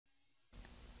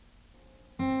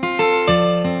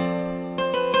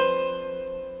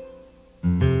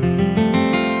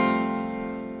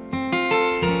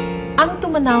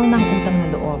Magmanaw ng utang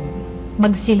na loob,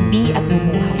 magsilbi at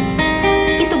bumuhay.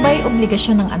 Ito ba'y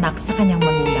obligasyon ng anak sa kanyang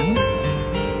magulang?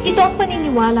 Ito ang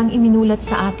paniniwalang iminulat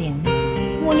sa atin,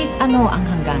 ngunit ano ang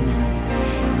hangganan?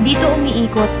 Dito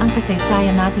umiikot ang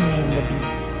kasaysayan natin ngayong gabi.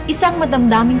 Isang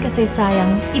madamdaming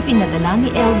kasaysayang ipinadala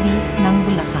ni LV ng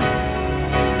Bulacan.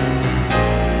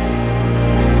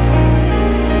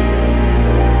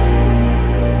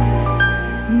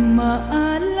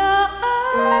 Maalaala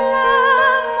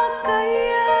mo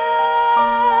kaya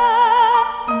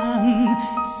ang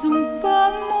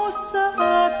sumpa mo sa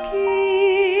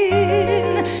akin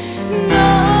na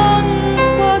ang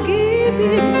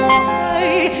pag-ibig mo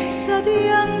ay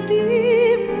sadyang di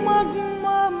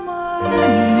magmamahal.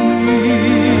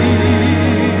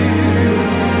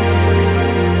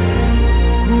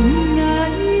 Kung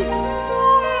nais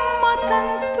mong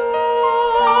matanto,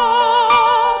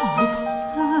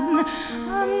 buksan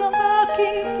ang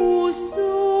aking puso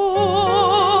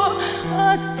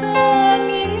at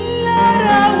tanging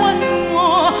larawan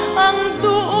mo ang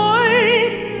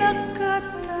do'y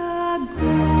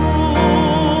nakatago.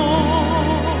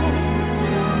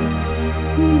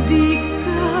 Di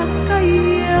ka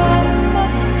kaya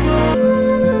magbago.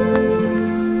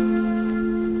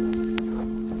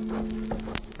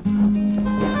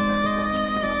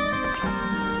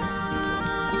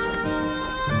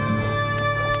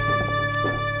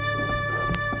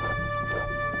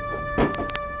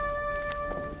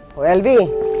 O LV,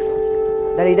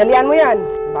 dali-dalian mo yan.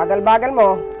 Bagal-bagal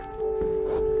mo.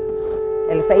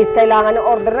 El-6 kailangan ng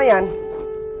order na yan.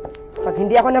 Pag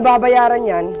hindi ako nababayaran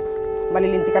yan,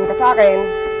 malilintikan ka sa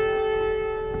akin.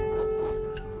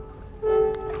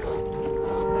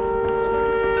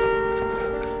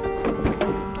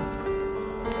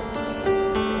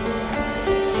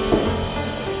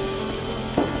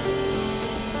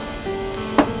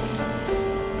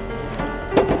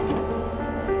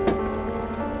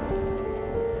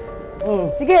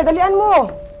 Sige, dalian mo.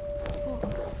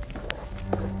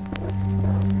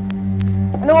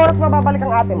 Anong oras mababalik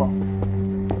ang ate mo?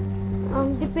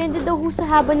 Depende daw ho sa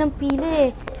haba ng pila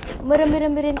eh.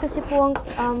 Marami-rami rin kasi po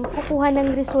ang kukuha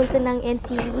ng resulta ng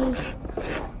NCE.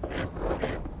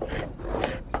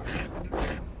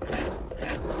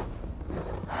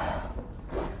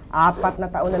 Apat na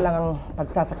taon na lang ang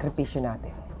pagsasakripisyo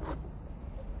natin.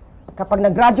 Kapag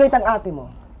nag-graduate ang ate mo,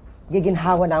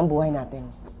 giginhawa na ang buhay natin.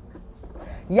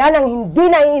 Yan ang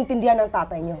hindi naiintindihan ng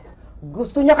tatay niyo.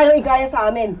 Gusto niya kayong igaya sa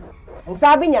amin. Ang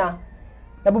sabi niya,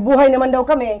 nabubuhay naman daw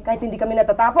kami kahit hindi kami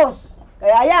natatapos.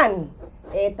 Kaya yan,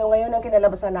 ito ngayon ang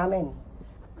kinalabasan namin.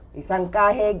 Isang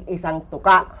kahig, isang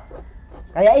tuka.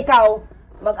 Kaya ikaw,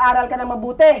 mag-aral ka ng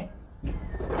mabuti.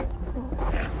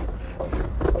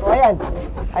 O ayan,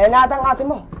 ayan na ang ate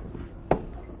mo.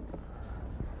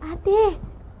 Ate!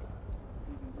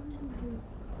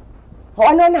 O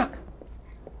ano anak?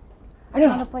 Ano?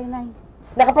 Ano po, Inay?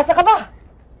 Nakapasa ka ba?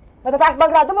 Matataas ba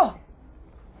ang grado mo?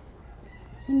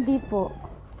 Hindi po.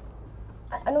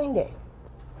 Ano hindi?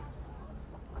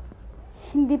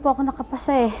 Hindi po ako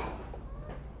nakapasa eh.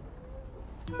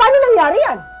 Paano nangyari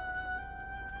yan?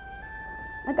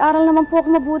 Nag-aral naman po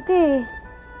ako mabuti eh.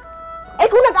 Eh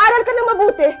kung nag-aral ka ng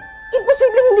mabuti,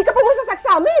 imposibleng hindi ka pumasasak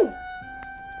sa amin.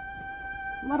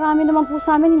 Marami naman po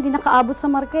sa amin hindi nakaabot sa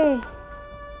marka eh.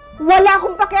 Wala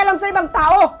akong pakialam sa ibang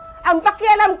tao. Ang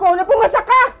pakialam ko na pumasa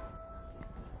ka!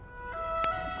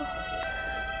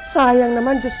 Sayang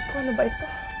naman, Diyos ko, ano ba ito?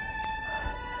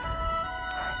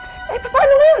 Eh,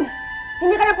 paano ngayon?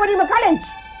 Hindi ka na pwede mag-college?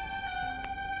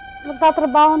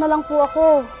 Magtatrabaho na lang po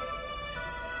ako.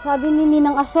 Sabi ni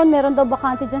Ninang Ason, meron daw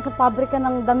bakante dyan sa pabrika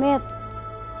ng damit.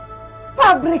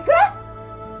 Pabrika?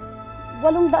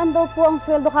 800 daw po ang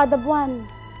sweldo kada buwan.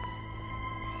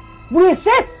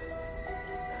 Buwisit!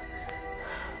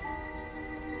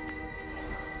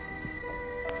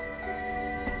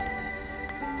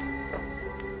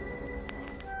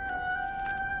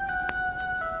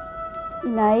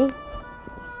 Inay,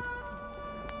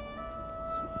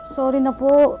 sorry na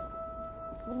po.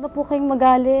 Huwag na po kayong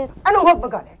magalit. Anong huwag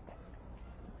magalit?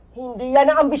 Hindi yan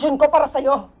ang ambisyon ko para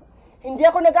sa'yo. Hindi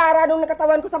ako nag-aaral ng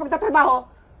nakatawan ko sa pagtatrabaho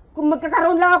kung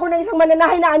magkakaroon lang ako ng isang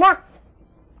mananahay na anak.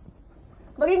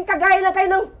 Maging kagaya lang kayo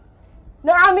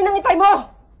ng amin ng itay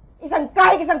mo. Isang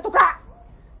kahig, isang tuka.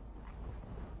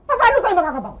 Paano tayo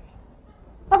makakabawi?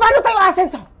 Paano tayo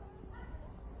asenso?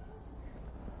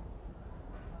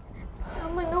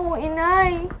 Tama na ho,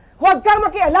 Inay. Huwag kang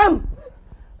makialam!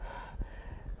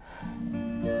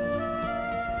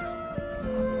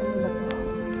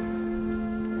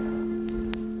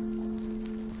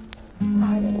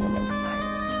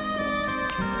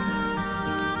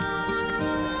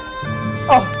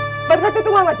 Oh, ba't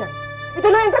natutunganga dyan?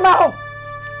 Ituloy ang trabaho!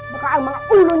 Baka ang mga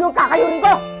ulo niyong kakayurin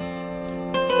ko!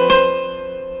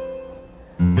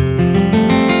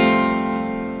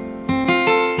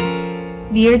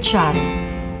 Dear Charo,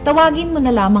 tawagin mo na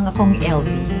lamang akong LV.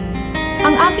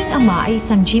 Ang aking ama ay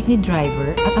isang jeepney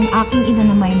driver at ang aking ina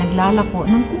naman ay naglalapo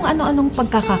ng kung ano-anong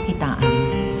pagkakakitaan.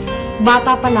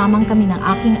 Bata pa lamang kami ng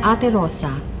aking ate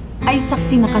Rosa, ay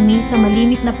saksi na kami sa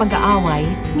malimit na pag-aaway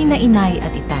ni na inay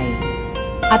at itay.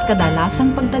 At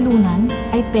kadalasang pagtalunan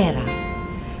ay pera.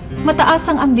 Mataas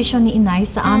ang ambisyon ni inay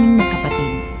sa aming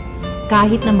magkapatid.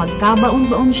 Kahit na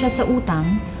magkabaon-baon siya sa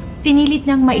utang, pinilit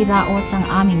niyang mairaos ang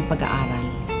aming pag-aaral.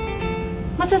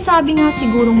 Masasabi nga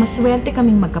sigurong maswerte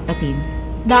kaming magkapatid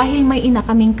dahil may ina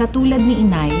kaming katulad ni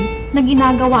inay na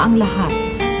ginagawa ang lahat,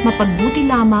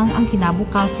 mapagbuti lamang ang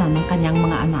kinabukasan ng kanyang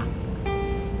mga anak.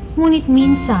 Ngunit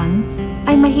minsan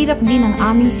ay mahirap din ang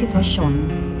aming sitwasyon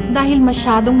dahil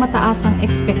masyadong mataas ang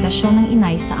ekspektasyon ng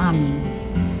inay sa amin.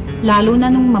 Lalo na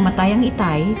nung mamatay ang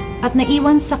itay at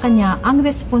naiwan sa kanya ang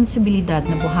responsibilidad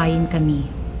na buhayin kami.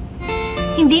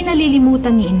 Hindi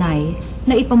nalilimutan ni inay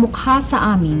na ipamukha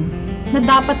sa amin na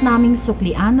dapat naming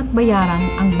suklian at bayaran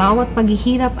ang bawat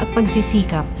paghihirap at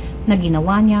pagsisikap na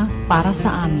ginawa niya para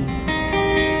sa amin.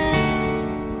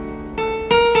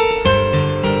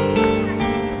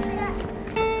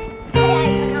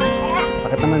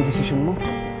 Sakit naman ang desisyon mo.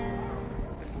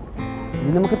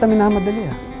 Hindi naman kita minamadali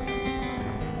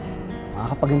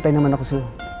Makakapaghintay naman ako sa'yo.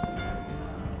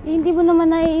 Hindi mo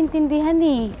naman naiintindihan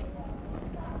eh.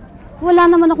 Wala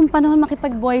naman akong panahon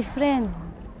makipag-boyfriend.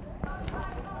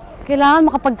 Kailangan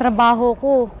makapagtrabaho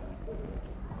ko.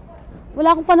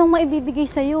 Wala akong panahon maibibigay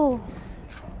sa'yo.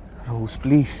 Rose,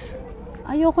 please.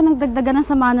 Ayoko nang dagdagan ng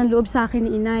sama ng loob sa akin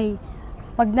ni inay.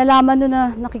 Pag nalaman no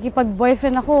na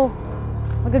nakikipag-boyfriend ako,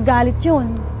 magagalit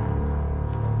yun.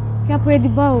 Kaya pwede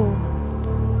ba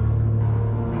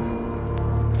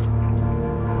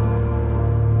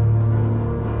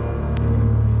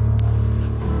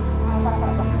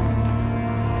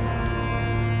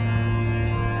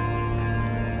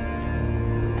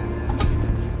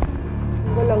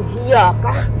Walang hiya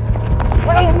ka!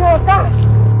 Walang hiya ka!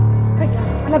 Kaya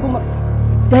ka na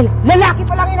dahil lalaki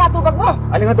pa lang inatubag mo!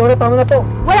 Aling Adora, tama na po.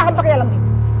 Wala kang pakialam dito.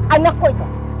 Anak ko ito.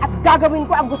 At gagawin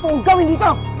ko ang gusto kong gawin dito.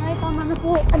 Ay, tama na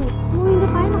po. Hindi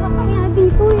tayo nakakaya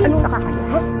dito eh. Anong nakakaya,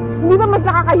 ha? Hindi ba mas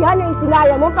nakakaya na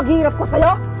isilaya mo ang paghihirap ko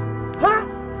sa'yo? Ha?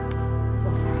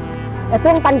 Ito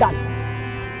ang tandaan.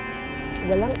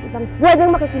 Walang isang pwedeng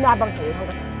makikinabang sa'yo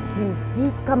hanggang hindi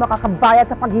ka makakabayad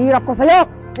sa paghihirap ko sa'yo.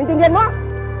 Naintindihan mo?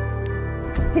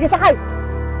 Sige, sakay!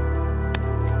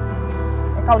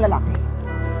 Ikaw lalaki.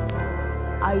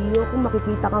 Ayokong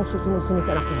makikita kang susunod-sunod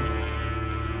sa anak mo.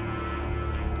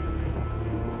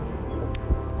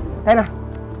 Tayo na.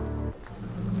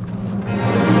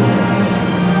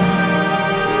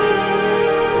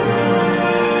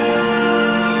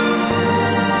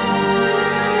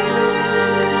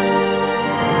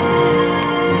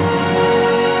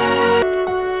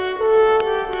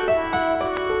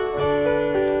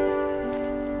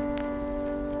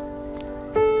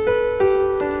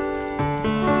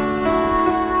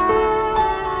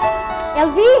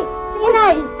 LV! Si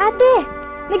inay! Ate!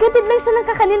 Negatid lang siya ng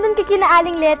kakanin doon kay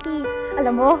kinaaling Letty.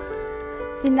 Alam mo,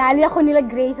 sinali ako nila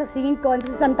Grace sa singing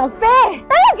contest sa Santa Fe!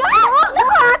 Talaga?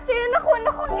 Naku ate! Naku!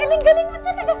 Ang galing-galing mo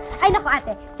talaga! Ay naku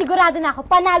ate! Sigurado na ako,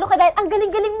 panalo ka dahil ang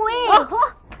galing-galing mo eh! Oh.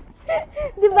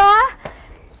 Di ba?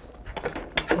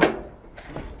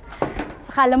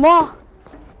 Sakala mo,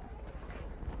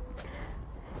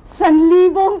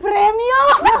 1,000 premyo!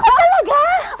 Naku talaga!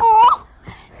 Oo!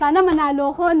 Sana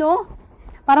manalo ko, no?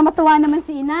 Para matuwa naman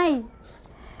si inay.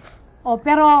 Oh,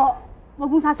 pero wag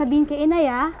mong sasabihin kay inay,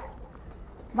 ha?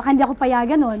 Baka hindi ako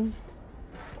payagan nun.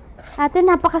 Ate,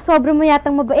 napaka-sobra mo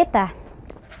yatang mabait ah.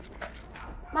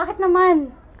 Bakit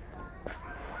naman?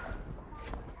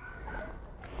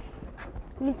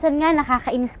 Minsan nga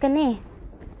nakakainis ka na eh.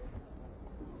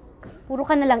 Puro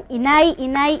ka na lang inay,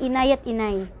 inay, inay at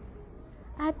inay.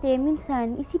 Ate,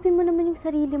 minsan isipin mo naman yung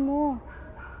sarili mo.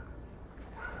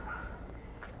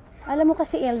 Alam mo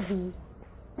kasi, LV,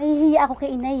 nahihiya ako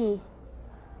kay inay eh.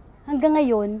 Hanggang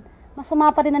ngayon,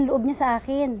 masama pa rin ang loob niya sa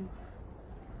akin.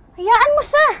 Hayaan mo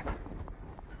siya!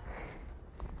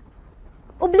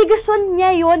 Obligasyon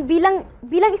niya yon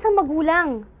bilang isang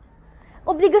magulang.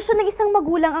 Obligasyon ng isang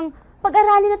magulang ang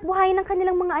pag-aralin at buhayin ng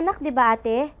kanilang mga anak, di ba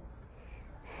ate?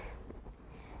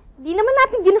 Di naman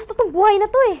natin ginusto tong buhay na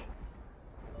to eh.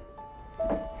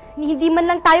 Hindi man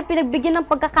lang tayo pinagbigyan ng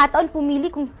pagkakataon pumili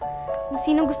kung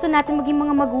sinong gusto natin maging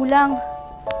mga magulang.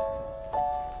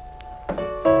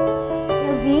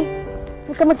 LV,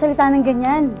 huwag ka magsalita ng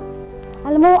ganyan.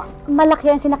 Alam mo,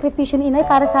 malaki ang sinakripisyo ni inay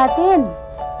para sa atin.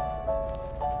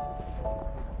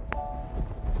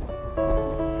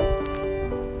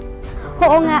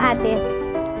 Oo nga, ate.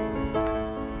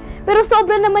 Pero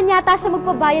sobra naman yata siya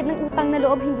magpabayad ng utang na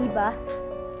loob, hindi ba?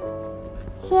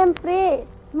 Siyempre,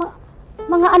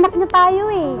 mga anak niya tayo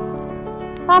eh.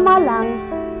 Tama lang,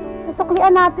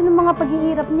 nasuklian natin ang mga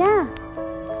paghihirap niya.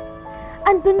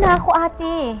 Andun na ako,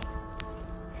 ate.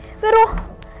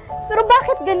 Pero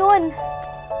bakit ganun?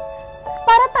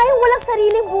 Para tayong walang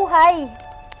sariling buhay.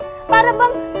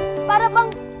 Para bang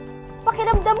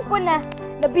pakiramdam ko na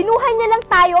binuhay niya lang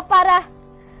tayo para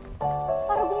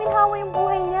guminhawa yung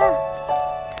buhay niya.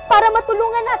 Para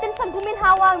matulungan natin siyang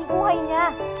guminhawa ang buhay niya.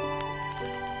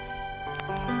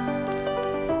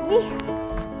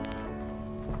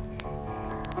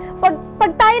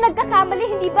 Pag tayo nagkakamali,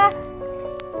 hindi ba?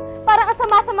 Parang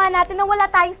kasama-sama natin na wala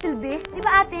tayong silbi. Di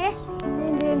ba, ate?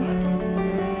 Hindi.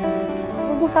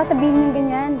 Huwag mo sasabihin ng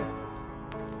ganyan.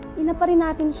 Ina pa rin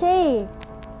natin siya eh.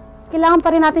 Kailangan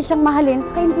pa rin natin siyang mahalin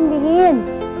sa kaintindihin.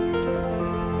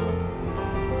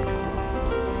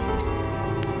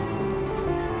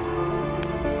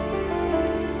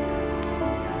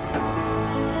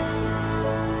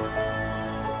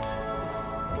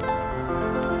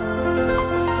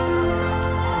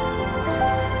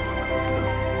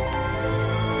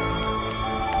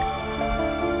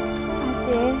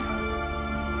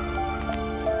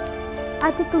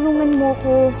 Ate, tulungan mo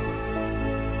ko.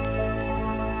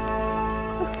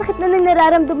 Ang sakit na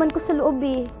nararamdaman ko sa loob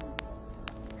eh.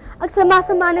 Ang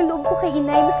sama-sama ng loob ko kay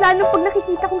inay. Mas lalo pag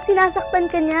nakikita kong sinasaktan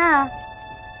ka niya.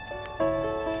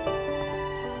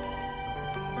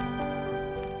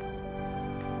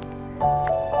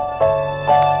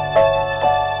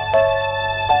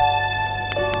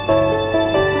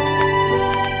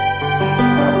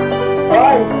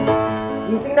 Hoy!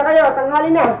 Gising na kayo, tanghali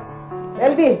na.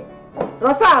 Elvie!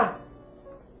 Rosa!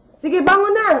 Sige, bangon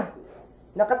na!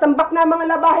 Nakatambak na ang mga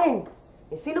labahin.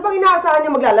 Sino bang inaasahan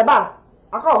niya maglalaba?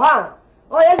 Ako, ha?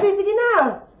 O, LV, sige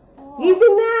na!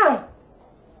 Gising na!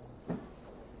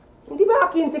 Hindi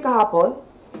ba 15 kahapon?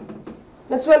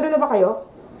 Nagsweldo na ba kayo?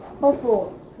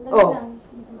 Opo. Oh.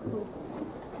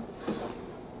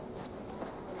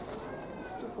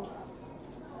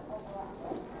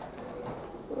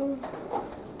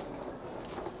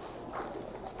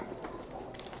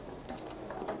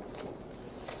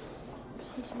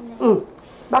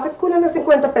 Bakit kulang ng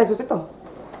 50 pesos ito?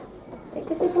 Eh,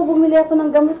 kasi po bumili ako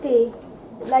ng gamot eh.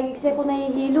 Lagi kasi ako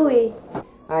nahihilo eh.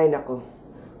 Ay, nako.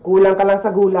 Kulang ka lang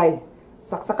sa gulay.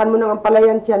 Saksakan mo ng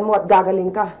ampalayan tiyan mo at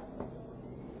gagaling ka.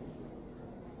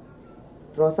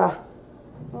 Rosa.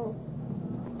 Oh.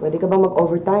 Pwede ka bang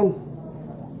mag-overtime?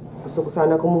 Gusto ko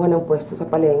sana kumuha ng pwesto sa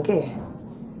palengke.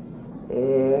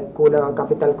 Kulang ang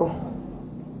kapital ko.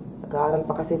 Nag-aaral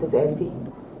pa kasi ito si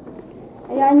Elvie.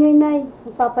 Hayaan nyo, inay.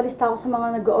 Magpapalista ako sa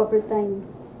mga nag-overtime.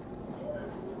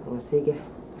 O, sige.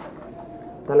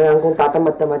 Talagang kung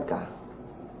tatamad-tamad ka,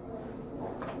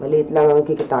 maliit lang ang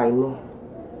kikitain mo.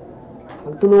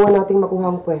 Magtulungan nating makuha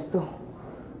ang pwesto.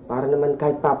 Para naman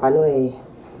kahit papano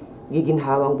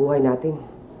giginhawa ang buhay natin.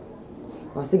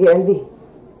 O, sige, Elvie.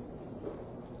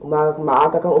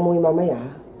 Maaga kang umuwi mamaya,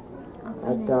 ha?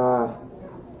 At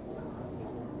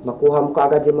makuha mo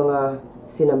kaagad yung mga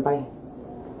sinampay.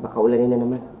 Baka ulanin na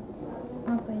naman.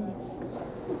 Okay.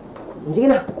 Sige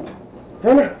na.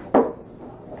 Haya na.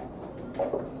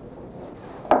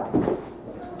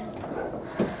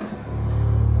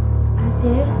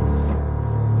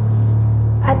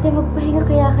 Ate, magpahinga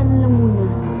kaya ka na lang muna.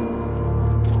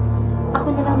 Ako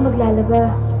na lang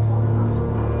maglalaba.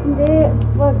 Hindi,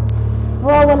 wag.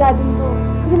 Mawawala din to.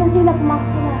 Sige na sila, pumasok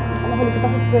ko na. Nahuli ko pa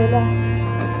sa eskwela.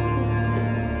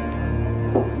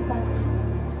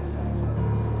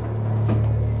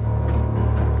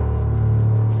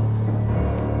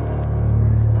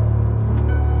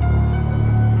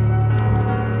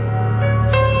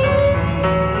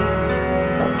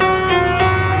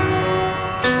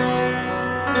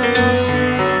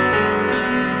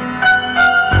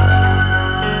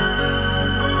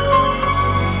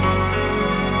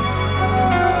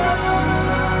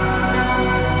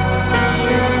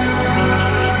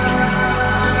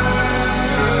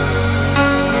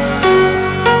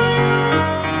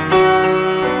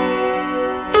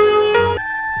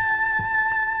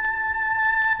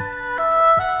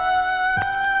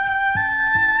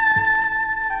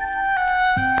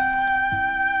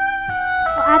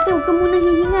 Ate, huwag ka munang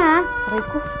hihinga, ha? Aray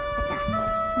ko.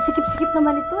 Masikip-sikip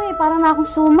naman ito eh. Parang na akong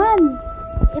suman.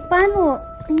 Eh, paano?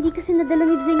 Hindi kasi nadala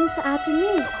ni Zane sa atin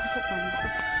eh.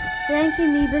 Kaya yung kay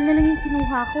Mabel na lang yung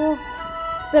kinuha ko.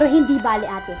 Pero hindi bali,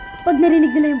 ate. Pag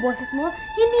narinig nila yung boses mo,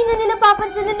 hindi na nila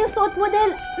papansinin yung suot mo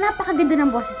dahil napakaganda ng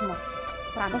boses mo.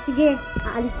 O sige,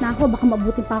 aalis na ako. Baka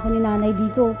mabuti pa ako ni nanay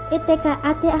dito. Teka,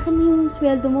 ate, akin na yung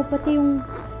sweldo mo, pati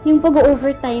yung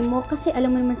pag-overtime mo. Kasi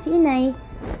alam mo naman si inay,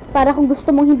 para kung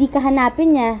gusto mong hindi ka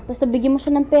hanapin niya, basta bigyan mo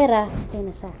siya ng pera, masaya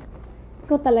na siya.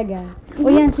 Ikaw talaga. O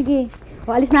yan, sige.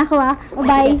 O, alis na ako ha.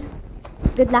 Bye-bye.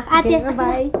 Good luck, Sige, ate.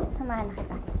 bye-bye. Samahan na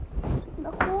kita.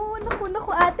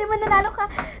 Naku, ate, mananalo ka.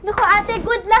 Naku, ate,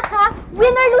 good luck ha.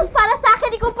 Win or lose para sa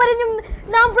akin, ikaw pa rin yung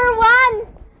number 1.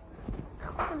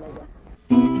 Ako talaga.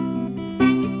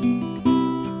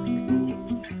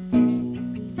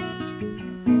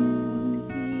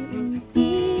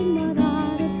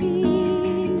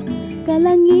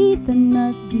 Kalangitan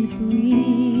at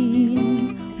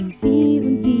bituin,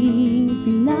 unti-unting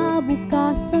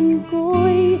kinabukasan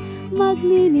ko'y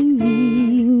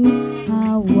maglilingling.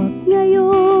 Hawak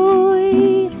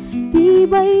ngayon,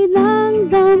 tibay ng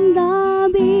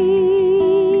damdamin.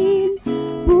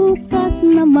 Bukas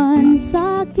naman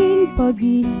sa aking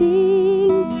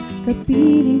pagising,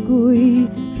 kapiling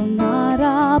ko'y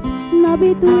pangarap na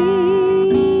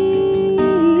bituin.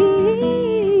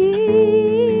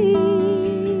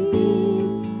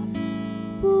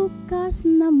 Bukas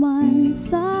naman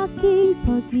sa aking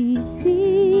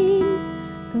pagising,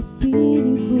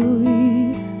 kapiling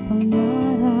ko'y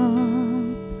pangarap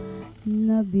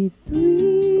na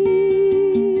bituin.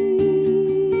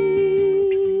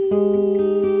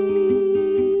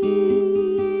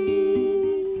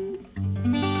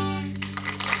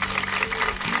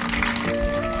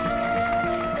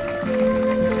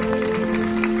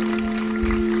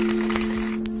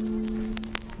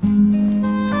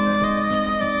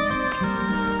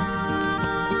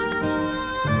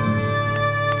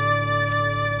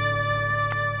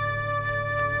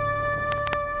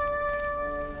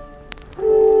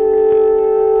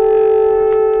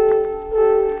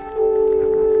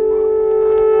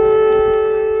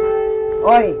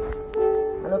 Hoy!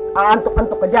 Ano't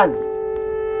aantok-antok ka dyan?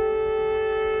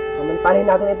 Samantalin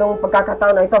natin itong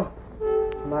pagkakataon na ito.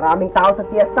 Maraming tao sa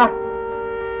fiesta.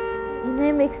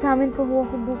 Inay, may examen pa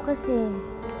ako bukas eh.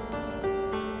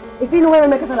 Eh, sino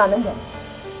ngayon may kasalanan dyan?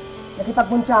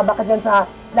 Nakipagpunsyaba ka dyan sa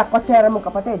lakwatsera mong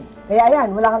kapatid. Kaya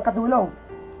yan, wala kang katulong.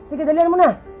 Sige, dalihan mo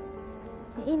na.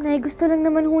 Inay, gusto lang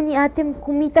naman ho ni ate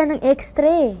kumita ng extra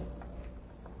eh.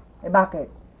 Eh, bakit?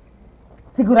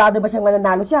 Sigurado ba siyang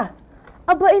mananalo siya?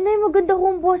 Aba, inay, maganda ho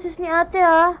ang boses ni ate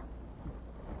ha.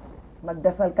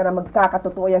 Magdasal ka na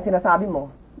magkakatotoo yung sinasabi mo.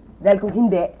 Dahil kung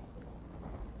hindi,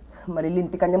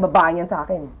 malilintikan niyang babaeng yan sa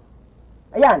akin.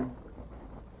 Ayan.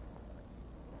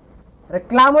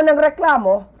 Reklamo ng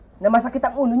reklamo na masakit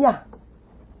ang ulo niya.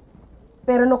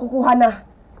 Pero nakukuha na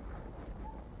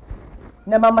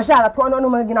namamasyal at kung ano-ano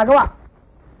mga ginagawa.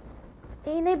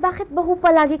 Eh, inay, bakit ba ho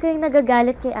palagi kayong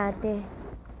nagagalit kay ate?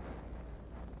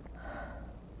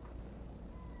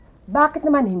 Bakit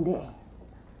naman hindi?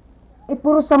 Eh,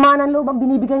 puro sama ng loob ang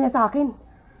binibigay niya sa akin.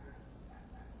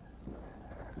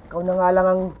 Ikaw na nga lang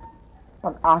ang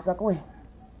pag-asa ko eh.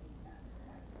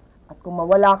 At kung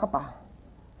mawala ka pa,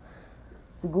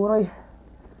 siguro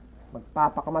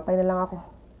magpapakamatay na lang ako.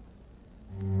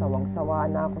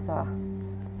 Sawang-sawaan na ako sa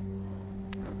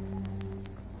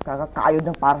kakakayod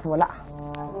ng para sa wala.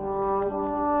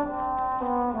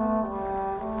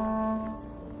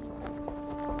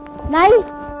 Nay!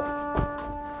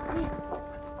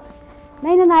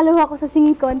 Nay, nanalo ako sa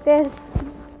singing contest.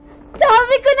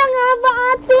 Sabi ko na nga ba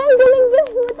ate, ang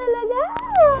galing-galing mo talaga.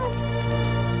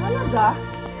 Talaga?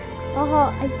 Oo,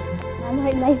 ay, ano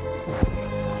kay Nay?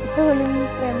 Ito, huling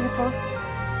premyo ko.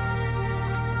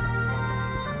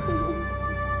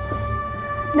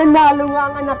 Nanalo nga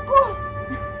ang anak ko!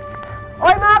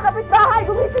 Oy mga kapitbahay,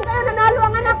 gumising kayo, nanalo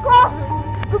ang anak ko!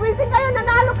 Gumising kayo,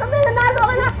 nanalo kami, nanalo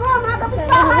ang anak ko! Mga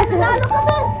kapitbahay, nanalo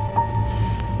kami!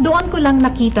 Doon ko lang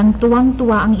nakitang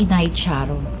tuwang-tuwa ang inay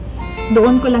Charo.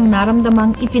 Doon ko lang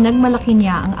naramdamang ipinagmalaki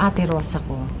niya ang ate Rosa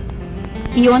ko.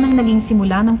 Iyon ang naging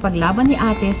simula ng paglaban ni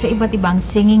ate sa iba't ibang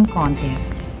singing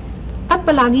contests. At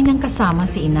palagi niyang kasama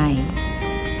si inay.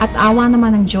 At awa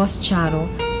naman ng Diyos Charo,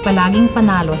 palaging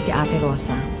panalo si ate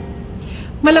Rosa.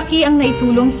 Malaki ang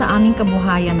naitulong sa aming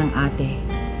kabuhayan ng ate.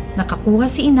 Nakakuha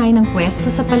si inay ng pwesto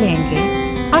sa palengke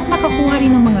at nakakuha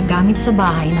rin ng mga gamit sa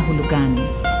bahay na hulugan.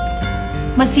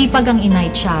 Masipag ang inay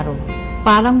Charo,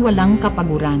 parang walang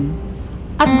kapaguran.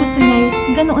 At gusto niya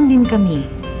ganoon din kami.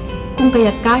 Kung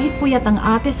kaya't kahit puyat ang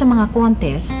ate sa mga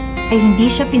contest, ay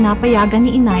hindi siya pinapayagan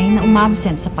ni inay na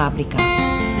umabsent sa pabrika.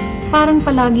 Parang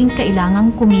palaging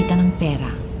kailangang kumita ng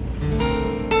pera.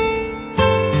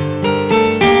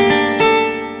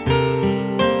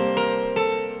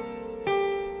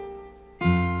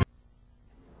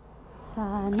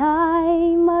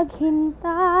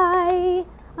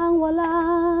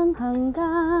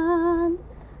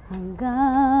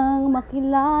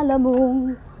 makilala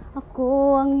mong ako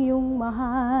ang iyong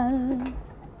mahal.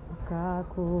 Baka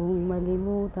kung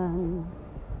malimutan,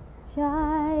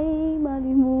 siya'y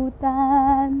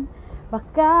malimutan.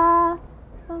 Baka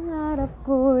pangarap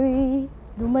ko'y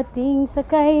dumating sa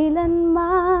kailanman.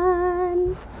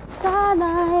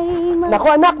 Sana'y Naku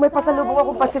anak, may pasalubong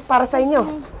akong pansit para sa inyo.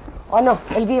 O ano,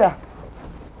 Elvira?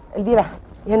 Elvira,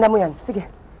 ihanda mo yan. Sige.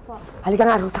 Halika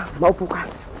nga, Rosa. Maupo ka.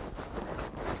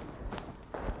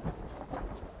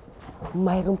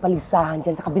 Mayroong palisahan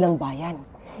dyan sa kabilang bayan.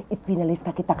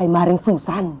 Ipinalista kita kay Maring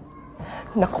Susan.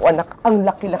 Naku anak, ang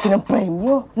laki-laki ng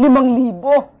premyo. 5,000.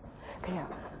 Kaya,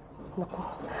 naku,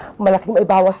 malaking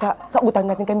maibawas sa utang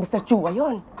natin kay Mr. Chua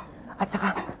yon. At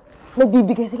saka,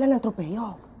 nagbibigay sila ng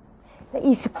tropeo.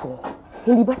 Naisip ko,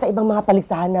 hindi ba sa ibang mga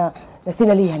palisahan na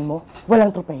sinalihan mo,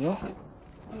 walang tropeo?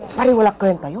 Pare wala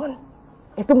kwenta yon.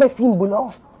 Ito may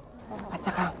simbolo. At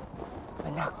saka,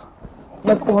 anak,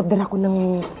 nag-order ako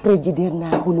ng Frigidaire na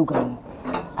hulugan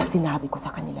at sinabi ko sa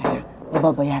kanila na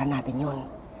nababayaran natin yon.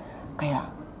 Kaya,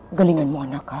 galingan mo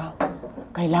anak ha.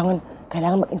 Kailangan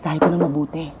mag-ensayo ka ng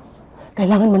mabuti.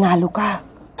 Kailangan manalo ka.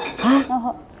 Ha?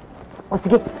 O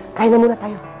sige, kain na muna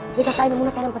tayo. Sige, kain na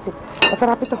muna tayo ng pasit.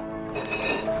 Masarap ito.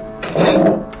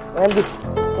 Wendy,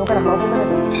 doon ka na. Maupo ka na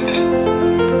doon.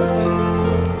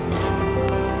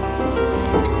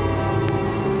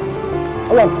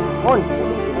 Ayan, on.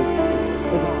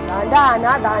 Sige, dahan-dahan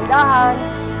ha, dahan-dahan.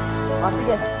 O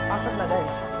sige, pasok na dahil.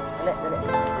 Dali.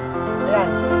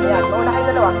 Ayan, mauna kayong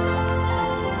dalawa.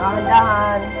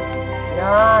 Dahan-dahan.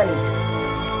 Yan.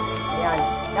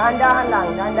 Ayan,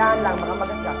 dahan-dahan lang, baka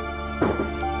magasgas.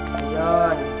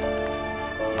 Ayan.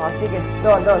 O sige,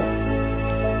 doon.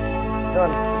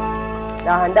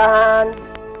 Dahan-dahan.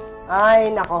 Ay,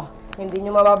 nako. Hindi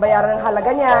nyo mababayaran ang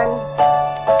halaga niyan.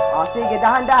 O, sige,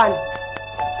 dahan-dahan.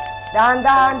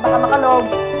 Dahan-dahan, baka makalog.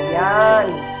 Ayan.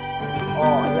 O,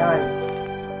 ayan.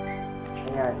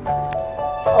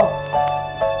 O,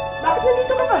 bakit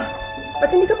nandito ka pa?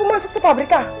 Ba't hindi ka pumasok sa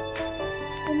pabrika?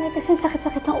 Ay, kasi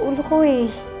sakit-sakit ang ulo ko eh.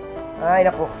 Ay,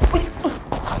 nako.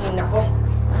 Ay, nako.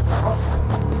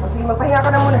 O, sige, magpahinga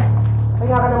ka na muna.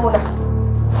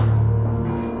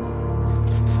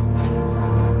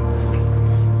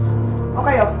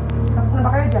 Okay, tapos na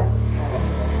ba kayo dyan?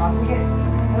 O, sige.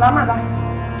 Salamat, ha?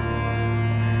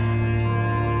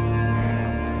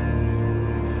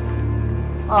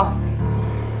 O,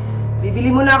 bibili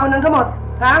muna ako ng gamot,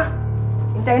 ha?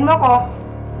 Hintayin mo ako.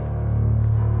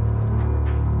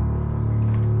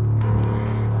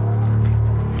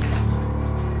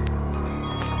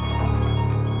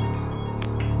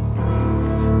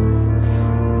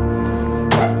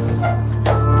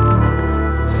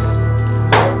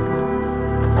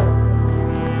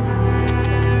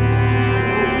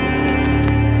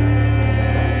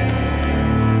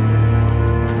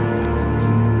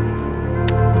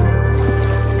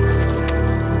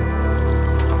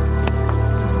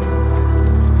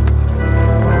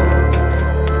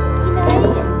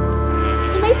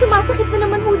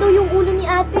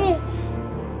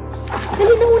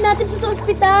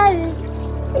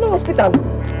 Anong ospital?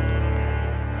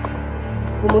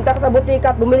 Pumunta ka sa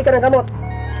butika at bumili ka ng gamot.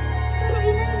 Pero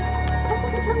inay,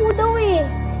 masakit na ho daw eh.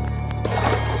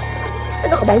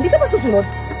 Ano ka ba? Hindi ka ba susunod?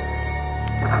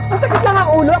 Masakit lang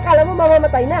ang ulo, akala mo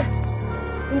mamamatay na.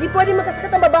 Hindi pwede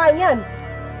magkasakit ang babaeng yan.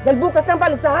 Dahil bukas ng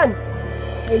palisahan.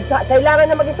 Kailangan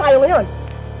na mag-ensayo ngayon.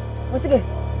 O sige,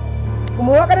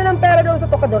 kumuha ka na ng pera doon sa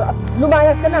tokador at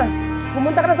lumayas ka na.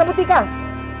 Pumunta ka na sa butika.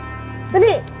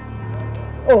 Dali!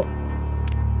 Oh.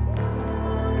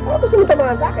 Ano gusto mo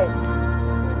tamangan sa akin?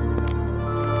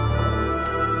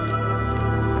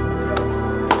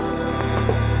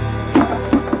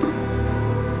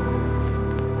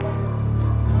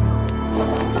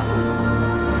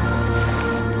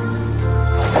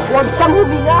 Huwag kang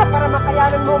huminga para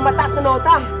makayanan mo ang mataas na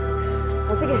nota.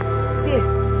 O sige.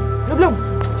 Lublog!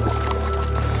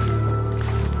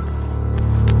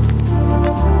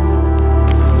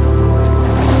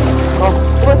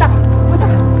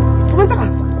 Pumunta ka!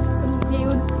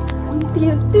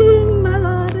 Unti-unting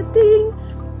malarating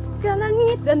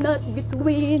kalangitan at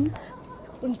bituin.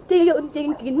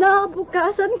 Unti-unting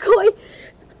kinabukasan ko'y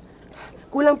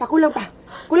Kulang pa!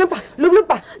 Lublog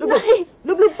pa!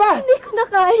 hindi ko na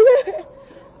kaya.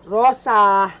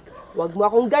 Rosa, huwag mo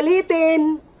akong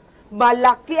galitin.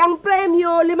 Malaki ang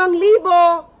premyo,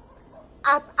 5,000.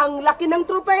 At ang laki ng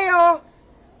tropeo.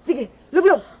 Sige,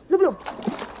 lublog!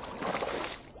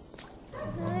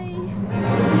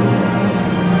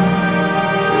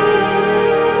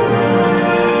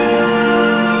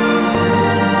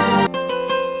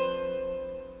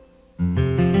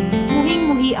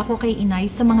 Muhing-muhi ako kay inay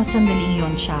sa mga sandaling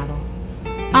iyon, Sharo.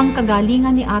 Ang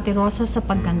kagalingan ni Ate Rosa sa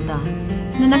pagganda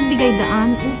na nagbigay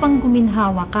daan upang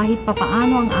guminhawa kahit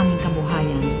papaano ang aming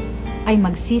kabuhayan ay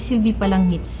magsisilbi palang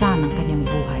mitsa ng kanyang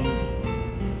buhay.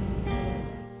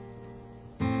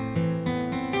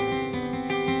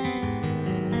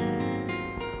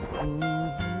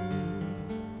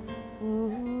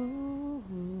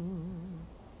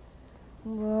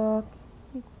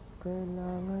 Bakit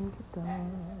kailangan kita?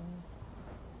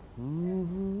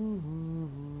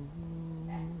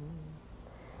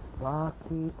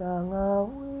 Bakit ang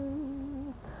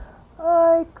awit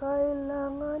ay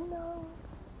kailangan ng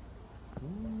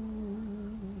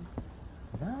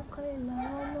na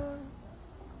kailangan?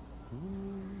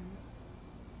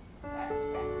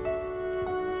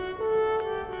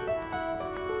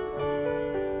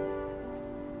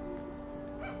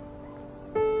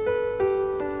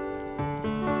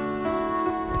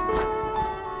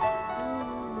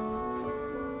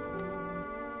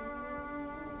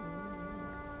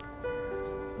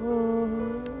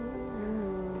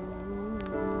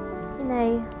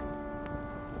 Inay,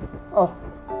 Oh,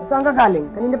 saan ka galing?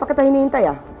 Kanina pa kita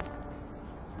hinihintay ah.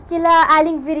 kila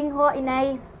Aling Viring ho,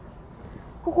 Inay.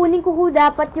 Kukunin ko ho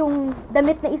dapat yung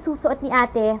damit na isusuot ni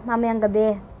ate mamayang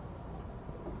gabi.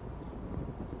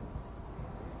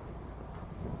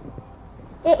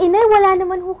 Eh, Inay, wala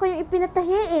naman ho kayong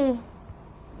ipinatahi eh.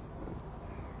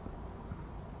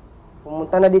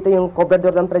 Pumunta na dito yung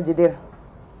kobrador ng Presidir.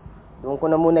 Doon ko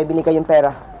na muna ibinigay yung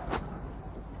pera.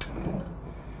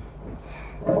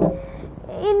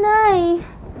 Inay,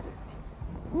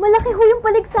 malaki ho yung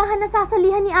paligsahan na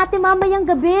sasalihan ni ate mamayang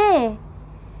gabi.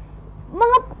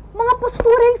 Mga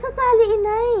postura yung sasali,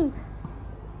 Inay.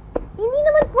 Hindi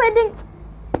naman pwedeng,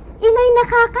 Inay,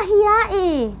 nakakahiya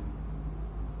eh.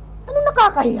 Ano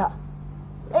nakakahiya?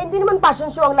 Eh, hindi naman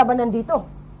fashion show ang labanan dito.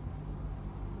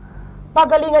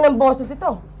 Pagalingan ng boses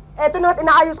ito. Eto na at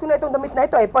inaayos ko na itong damit na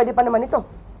ito eh. Pwede pa naman ito.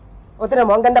 O, tinan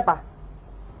mo, ang ganda pa.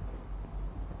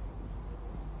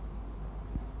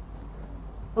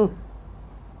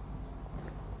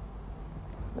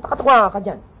 Nakatuwa ka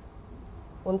dyan.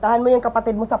 Puntahan mo yung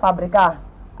kapatid mo sa pabrika.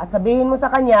 At sabihin mo sa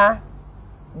kanya,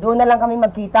 doon na lang kami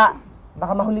magkita.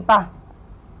 Baka mahuli pa.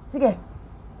 Sige.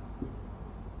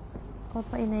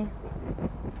 Opo, Inay.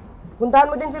 Puntahan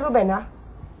mo din si Ruben, ha?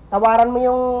 Tawaran mo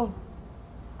yung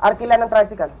arkila ng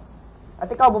tricycle.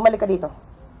 At ikaw, bumalik ka dito.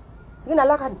 Sige na,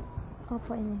 lakad.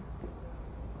 Opo, Inay.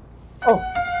 Oh!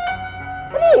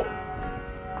 Dali!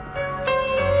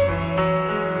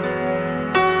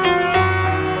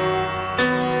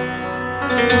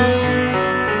 Ay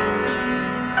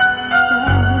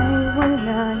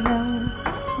wala nang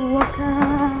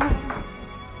wakas,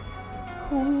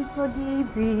 kung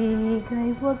pag-ibig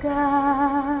ay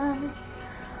wagas,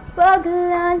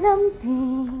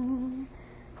 paglalambing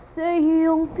sa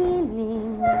iyong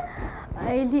piling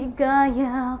ay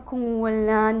ligaya kung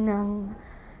wala nang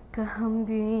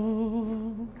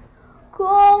kahambing.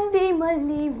 Kung di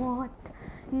malimot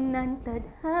ng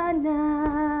tadhanan,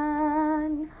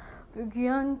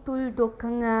 bigyan tuldok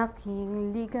ang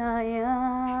aking ligaya,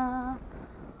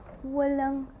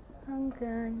 walang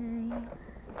hangganay.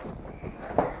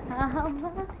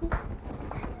 Hahamakin.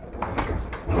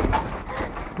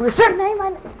 Buisit! Nay,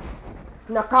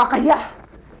 Nakakaya!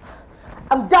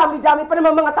 Ang dami-dami pa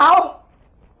naman mga tao!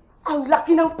 Ang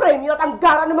laki ng premyo at ang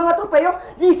gara ng mga tropeo,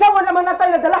 isa mo naman lang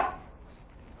tayo nadala!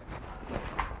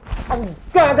 Ang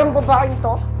gagang babae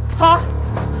nito, ha?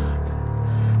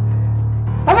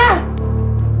 Tama!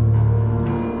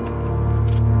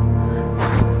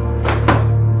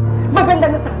 Maganda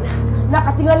na sana,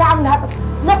 nakatingala ang lahat at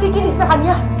nakikinig sa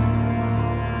kanya.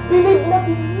 Believe na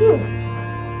believe!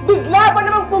 Bigla pa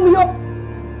namang pumiyok!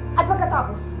 At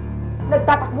pagkatapos,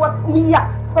 nagtatakbo at umiyak,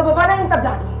 pababa ng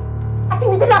entablado. At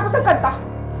hindi nilapos ang kanta.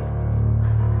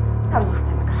 Tama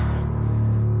talaga.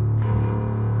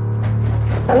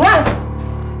 Tanga!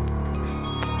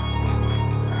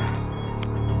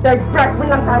 Third prize man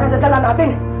lang sana nadala natin.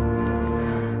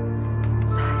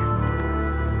 Sayang.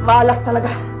 Malas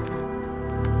talaga.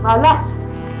 Malas!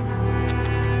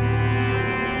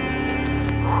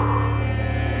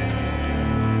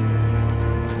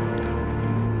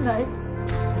 Nay,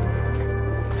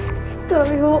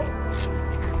 sorry ho.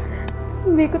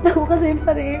 Umikot ako kasi yung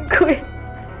paringin ko eh.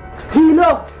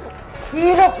 Hilo!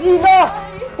 Hilo! Hilo!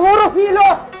 Puro hilo!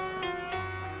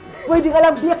 Pwede ka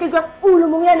lang biyakin ang ulo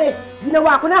mong yan eh.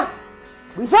 Ginawa ko na.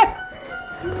 Wiset!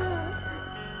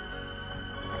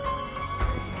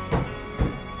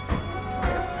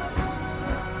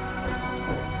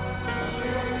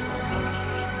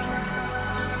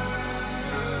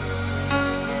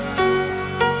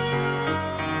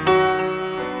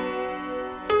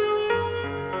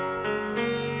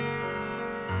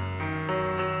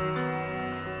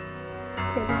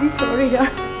 sorry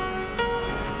ah.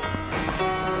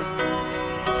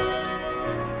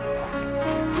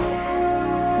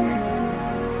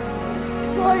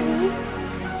 Sorry.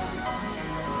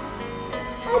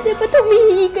 Ate, ba't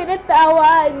humihingi ka ng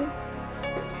tawan?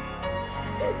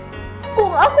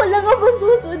 Kung ako lang ang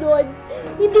masusunod,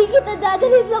 hindi kita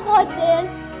dadalhin sa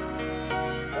contest.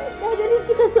 Dadalhin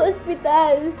kita sa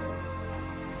ospital.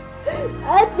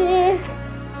 Ate!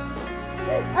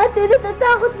 Ate,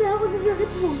 natatakot na ako sa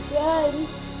sakit mo yan.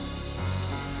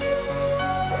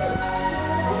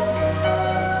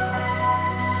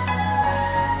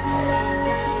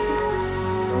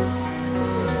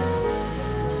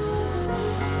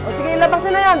 O sige, ilabas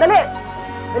na yan. Dali!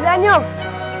 Dalihan nyo!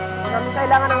 Hindi namin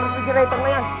kailangan ng refrigerator na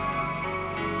yan.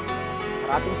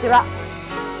 Parating sira.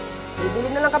 Bibili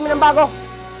na lang kami ng bago.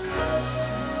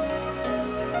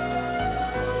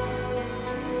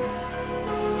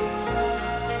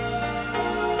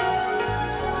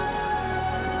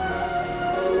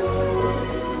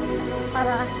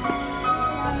 Para.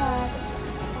 Salamat.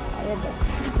 Ayun din.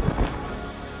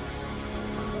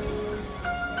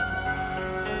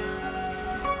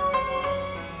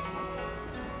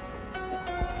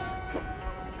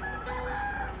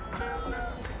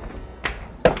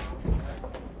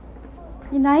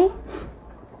 Inay?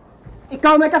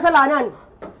 Ikaw may kasalanan.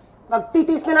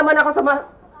 Magtitiis na naman ako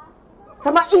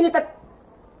sa mainit at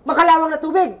makalawang na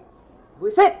tubig.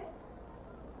 Buisit!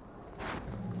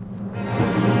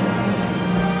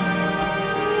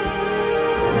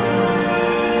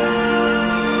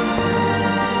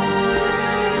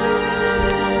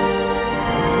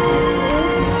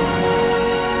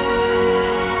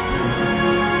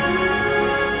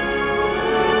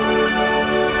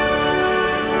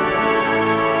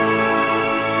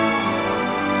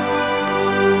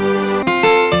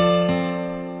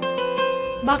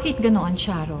 Bakit ganoon,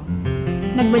 Charo?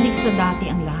 Nagbalik sa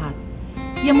dati ang lahat.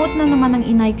 Yamot na naman ang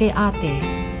inay kay ate.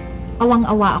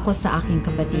 Awang-awa ako sa aking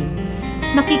kapatid.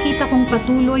 Nakikita kong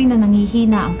patuloy na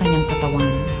nangihina ang kanyang katawan.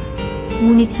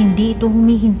 Ngunit hindi ito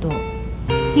humihinto.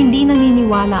 Hindi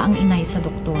naniniwala ang inay sa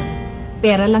doktor.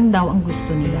 Pera lang daw ang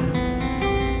gusto nila.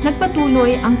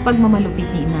 Nagpatuloy ang pagmamalupit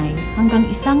ni inay hanggang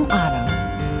isang araw.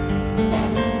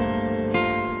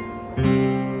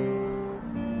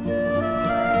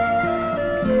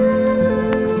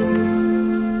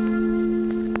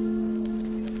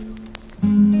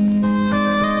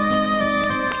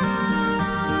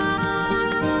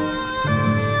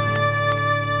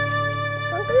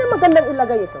 Magandang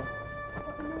ilagay ito.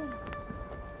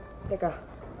 Teka.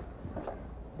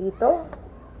 Dito?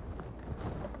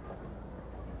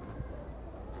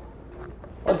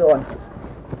 O doon?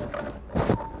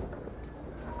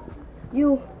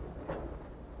 Yung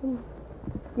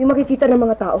makikita ng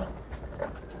mga tao.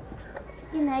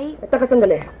 Inay, Teka,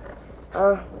 sandali.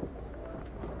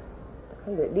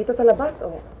 Hindi. Dito sa labas,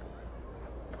 o?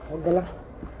 Huwag na lang.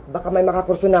 Baka may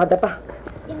makakursunada pa.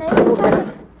 Inay,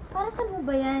 para saan mo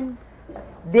ba yan?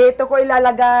 Dito ko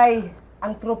ilalagay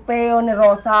ang tropeo ni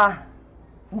Rosa.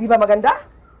 Hindi ba maganda?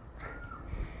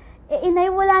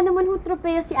 Inay, wala naman ho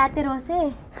tropeo si Ate Rose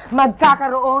eh.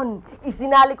 Magkakaroon.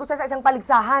 Isinali ko sa isang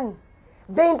paligsahan.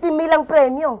 20,000 ang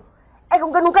premyo.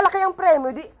 Kung ganun kalaki ang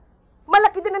premyo, di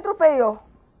malaki din ang tropeo.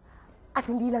 At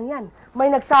hindi lang yan. May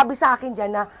nagsabi sa akin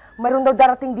dyan na mayroon daw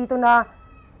darating dito na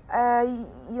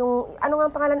yung, ano nga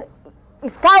ang pangalan?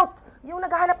 Scout! Yung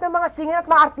naghahanap ng mga singer at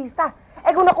mga artista.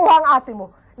 Kung nakuha ang ate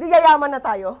mo, di yayaman na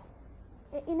tayo.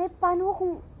 Inay, paano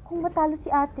kung matalo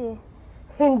si ate?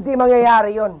 Hindi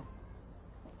mangyayari yon.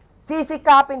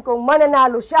 Sisikapin kong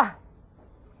mananalo siya.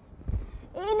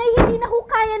 Inay, hindi na ho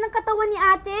kaya ng katawan ni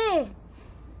ate.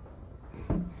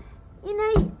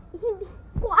 Inay, hindi.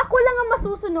 Kung ako lang ang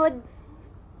masusunod,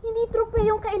 hindi tropeo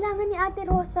yung kailangan ni Ate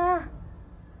Rosa.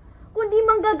 Kundi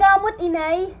manggagamot,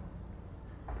 Inay.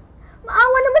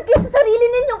 Maawa naman kayo sa sarili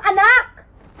ninyong anak!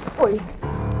 Uy,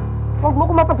 huwag mo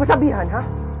ko mapagpasabihan, ha?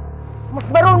 Mas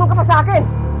marunong ka pa sa akin.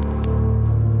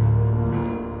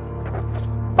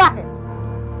 Bakit?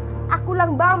 Ako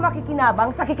lang ba ang makikinabang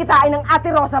sa kikitain ng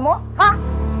Ate Rosa mo, ha?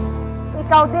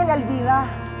 Ikaw din, Elvira.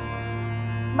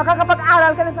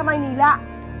 Makakapag-aral ka na sa Maynila.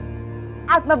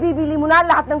 At mabibili mo na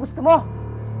lahat ng gusto mo.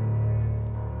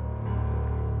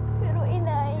 Pero,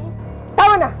 Inay...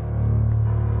 Tama na!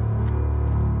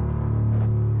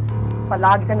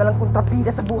 Palagi ka nalang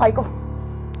kontrabida sa buhay ko.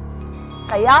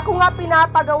 Kaya ko nga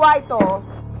pinapagawa ito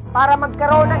para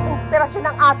magkaroon ng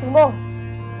inspirasyon ng ate mo.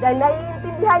 Dahil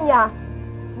naiintindihan niya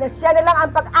na siya na lang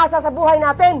ang pag-asa sa buhay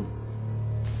natin.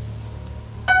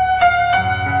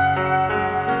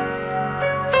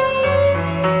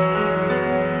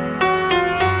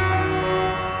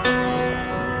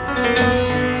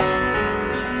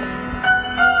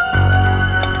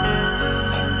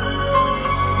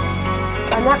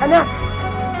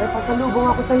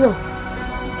 susumbong ako sa'yo.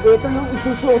 Ito yung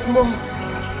isusuot mo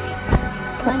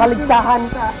sa paligsahan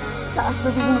sa taas na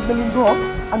susunod na linggo.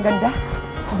 Ang ganda.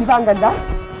 Di ba ang ganda?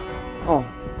 Oh.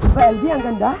 Di ba, LB, ang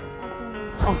ganda?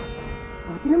 Oh.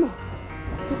 Oh, tinan mo.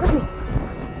 Sukat mo.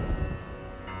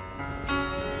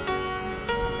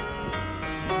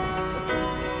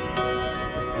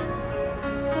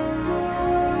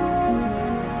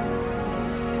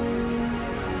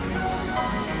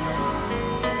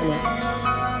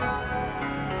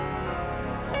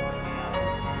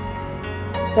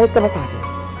 Galit ka ba sa akin?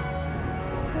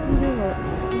 Hindi ho.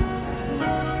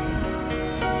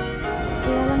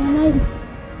 Kaya lang, Inay.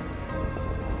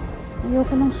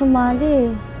 Ayoko nang sumali eh.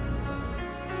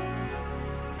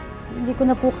 Hindi ko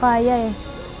na po kaya eh.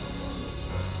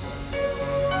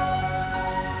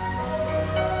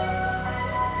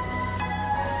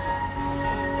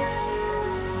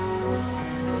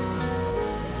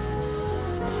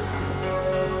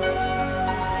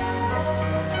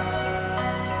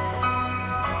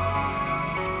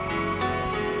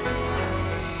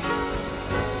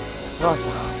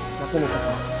 Rosa, nakinig ka sa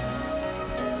akin.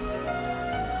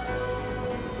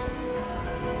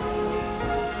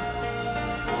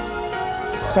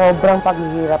 Sobrang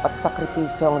paghihirap at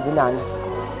sakripisyo ang dinanas ko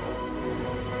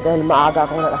dahil maaga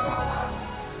akong nag-asawa.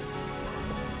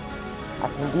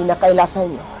 At hindi na kaila sa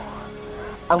inyo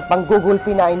ang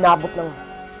panggugulpi na inabot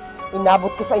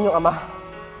ko sa inyong ama.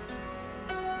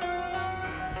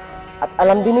 At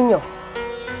alam din ninyo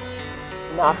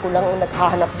na ako lang ang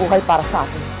naghahanap buhay para sa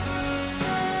akin.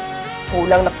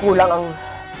 Kulang na kulang ang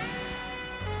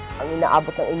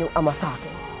inaabot ng inyong ama sa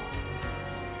akin.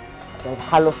 Dahil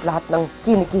halos lahat ng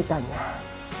kinikita niya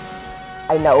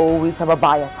ay nauuwi sa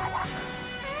babae at alak.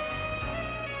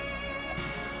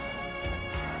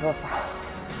 Rosa,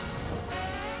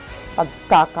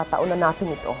 pagkakataon na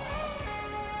natin ito.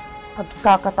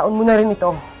 Pagkakataon mo na rin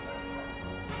ito.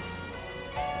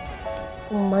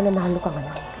 Kung mananalo ka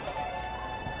ngayon,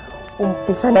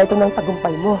 umpisa na ito ng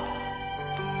tagumpay mo.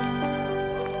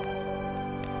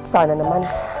 Sana naman,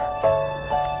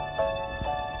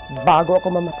 bago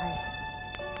ako mamatay,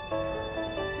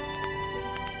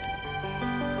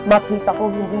 makita ko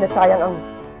hindi na sayang ang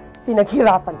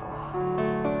pinaghirapan ko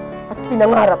at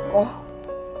pinangarap ko.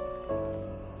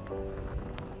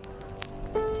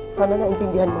 Sana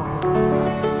naintindihan mo ako.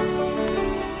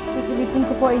 Pipilitin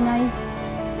ko po, Inay.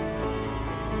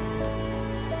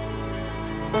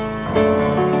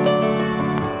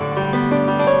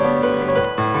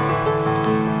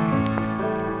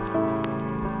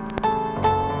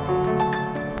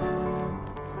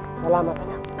 Salamat,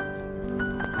 anak.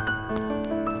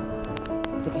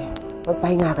 Sige,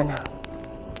 magpahinga ka na.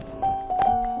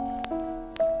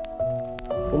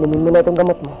 Inumin mo na itong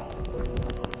gamot mo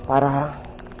para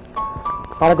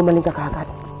gumaling ka kaagad.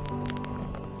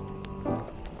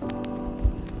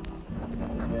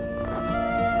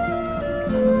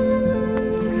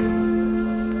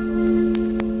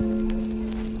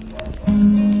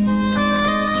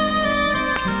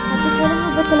 Ate, kailan mo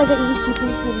ba talaga iisipin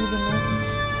yung sarili mo?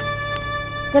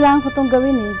 Kailangan ko itong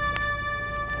gawin eh.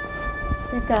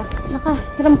 Teka,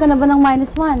 nakahiram ka na ba ng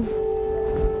 -1?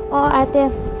 Oo,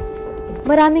 ate.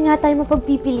 Marami nga tayo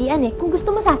mapagpipilian eh. Kung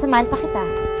gusto mo, sasamahan pa kita.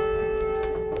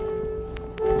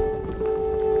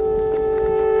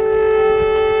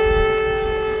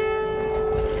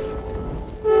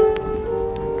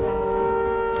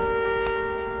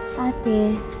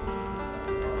 Ate,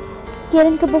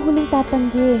 kailan ka ba huling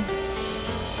tatanggi?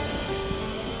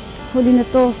 Huli na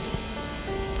to.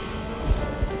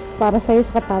 Para sa'yo,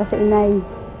 saka para sa Inay.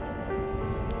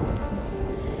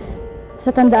 Sa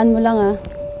tandaan mo lang ah.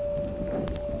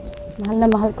 Mahal na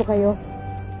mahal ko kayo.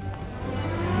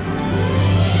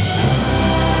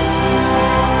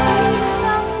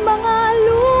 Ang mga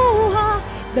luha,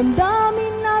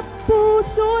 damdamin at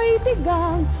puso'y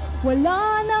tigang,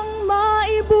 wala nang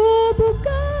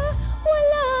maibubuga,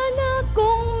 wala na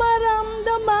kong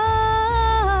maramdaman.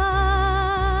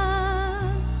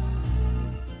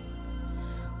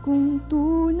 Kung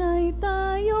tunay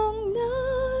tayong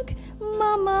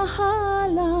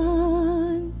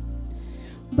nagmamahalan,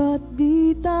 ba't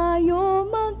di tayo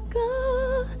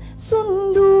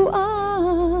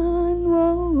magkasunduan?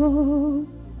 Wow,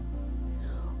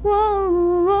 wow, wow.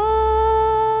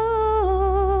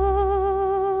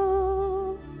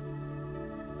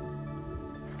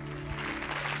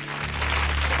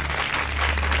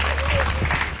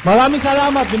 Maraming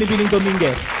salamat, Binibining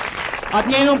Dominguez. At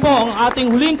ngayon po ang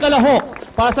ating huling kalahok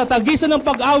para sa tagisan ng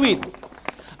pag-awit.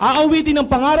 Aawitin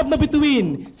ng pangarap na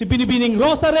bituin si Binibining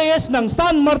Rosa Reyes ng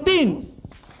San Martin.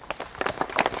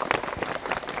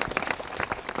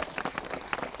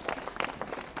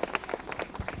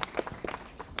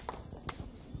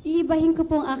 iibahin ko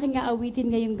po ang aking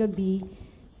aawitin ngayong gabi,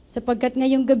 sapagkat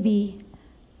ngayong gabi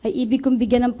ay ibig kong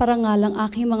bigyan ng parangal ang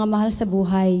aking mga mahal sa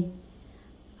buhay,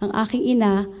 ang aking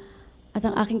ina at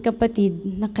ang aking kapatid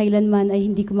na kailanman ay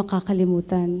hindi ko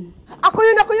makakalimutan. Ako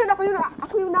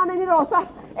yung nanay ni Rosa.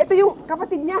 Ito yung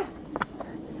kapatid niya.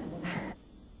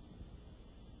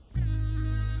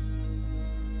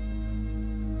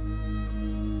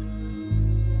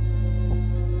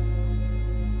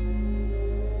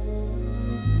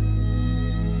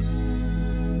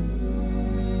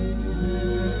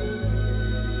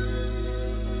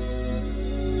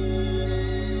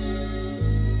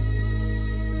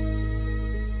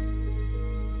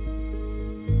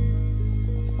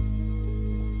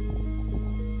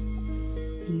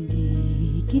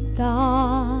 Hindi kita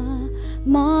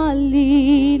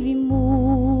malilimutan,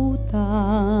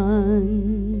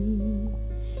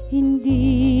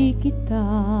 hindi kita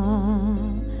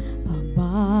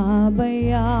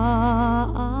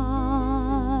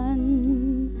pababayaan,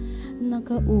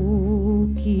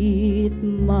 nakaukit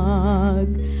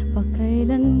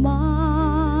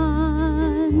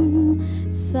magpakailanman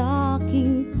sa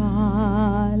aking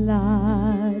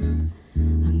palad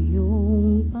ang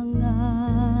iyong pangalan.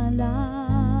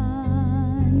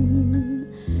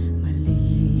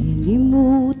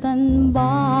 Malilimutan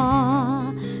ba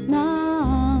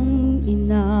ng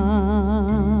ina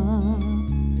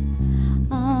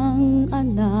ang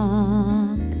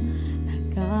anak na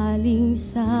galing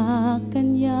sa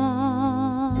kanya?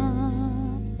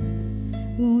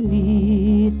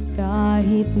 Ngunit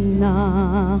kahit na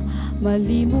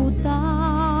malimutan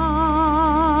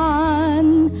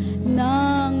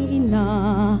ng ina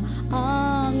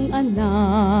ang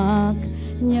anak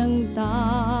niyang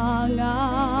tangan,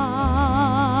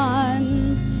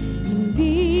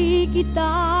 hindi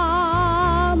kita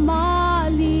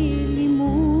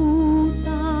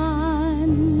malilimutan,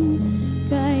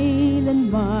 kailan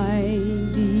ba'y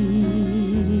di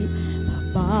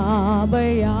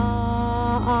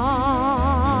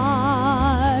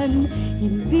papabayaan,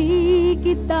 hindi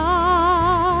kita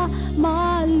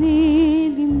malilimutan,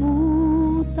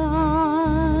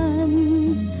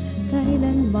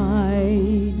 kailan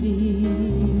may di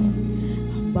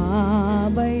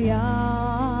pababayaan.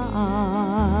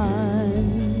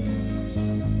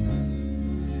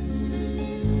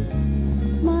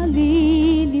 Malilimutan,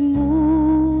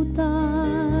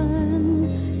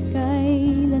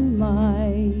 kailan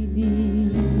may di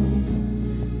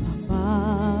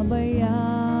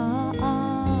pababayaan.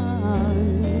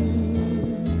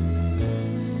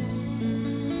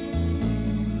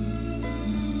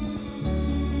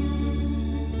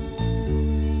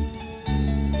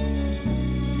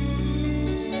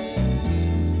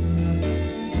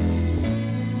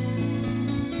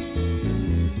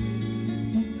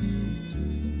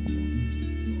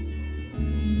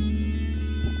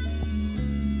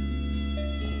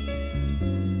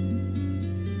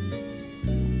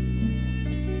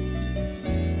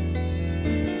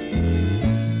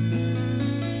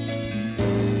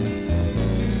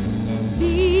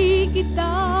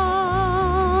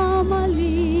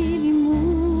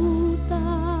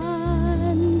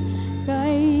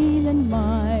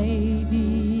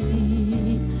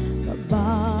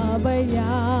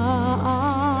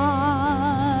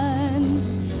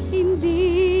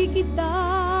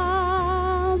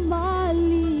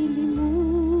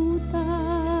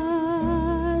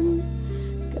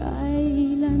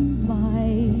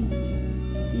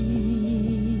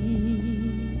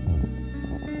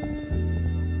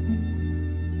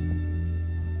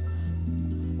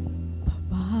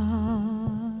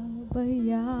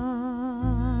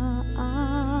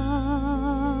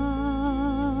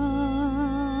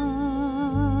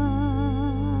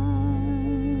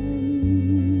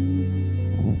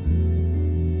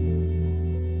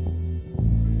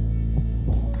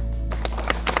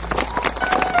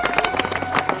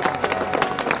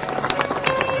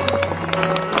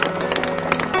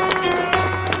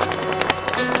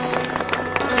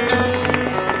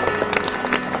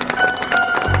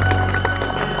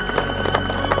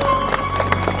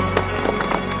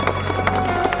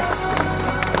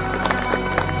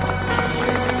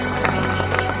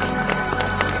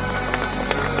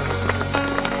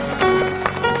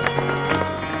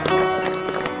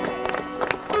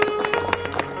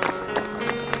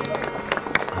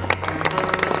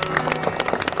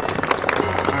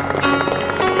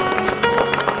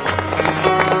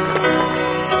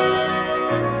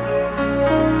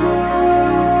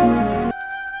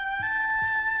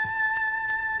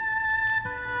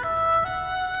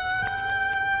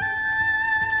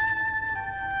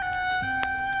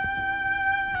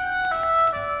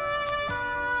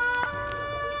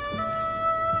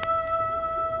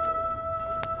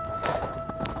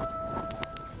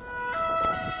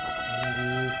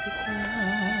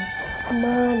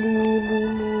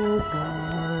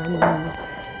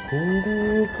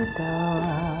 Hindi kita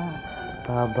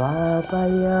pababayaan,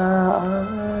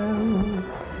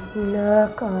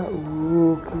 nakaukit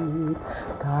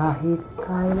kahit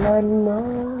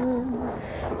kailanman.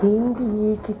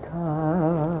 Hindi kita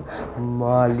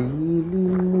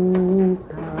malilimutan.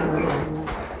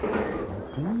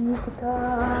 Hindi kita...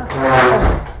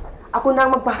 Ako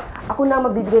na ang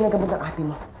magbibigay ng gamot ng ate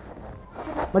mo.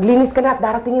 Maglinis ka na at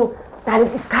darating yung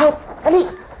talent scout. Dali!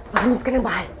 Maglinis ka ng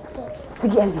bahay.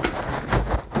 Sige, Alvin.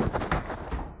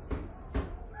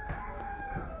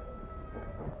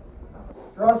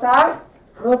 Rosa?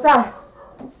 Rosa!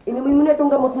 Inumin mo na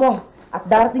itong gamot mo at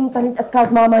darating yung talent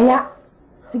scout mamaya.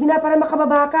 Sige na, para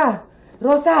makababa ka.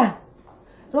 Rosa!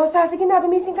 Rosa, sige na,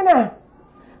 gumising ka na.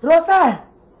 Rosa!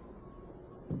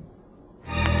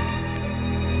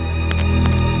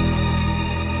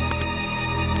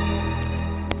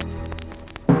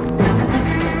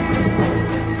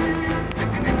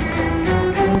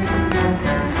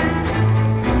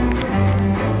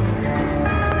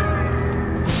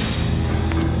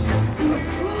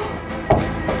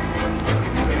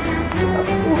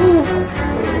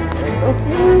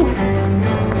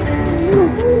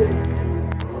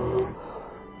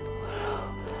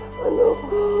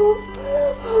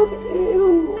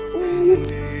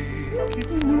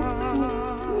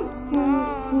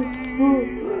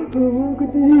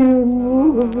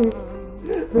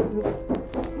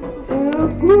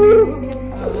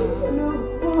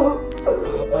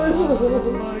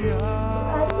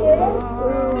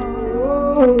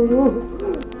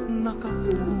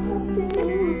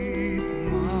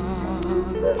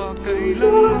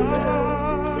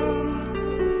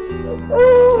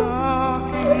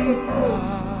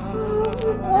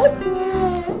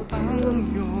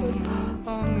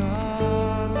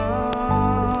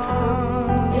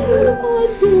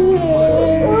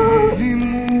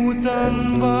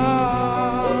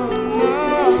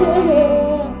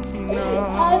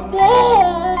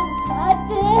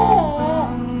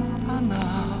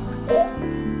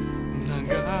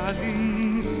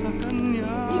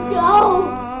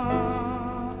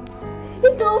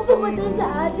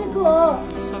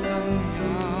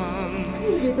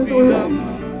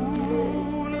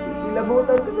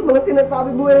 Ilabutan ko sa mga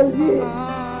sinasabi mo, Elvie.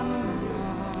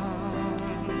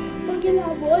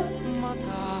 Magilabot?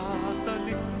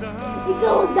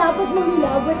 Ikaw ang dapat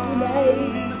mangilabot, Inay.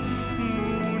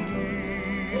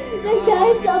 Nang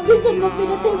dahil sa ambisyon mo,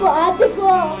 pinatay mo ate ko.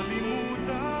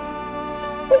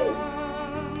 Ate.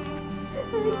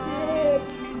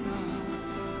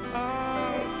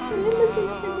 Kaya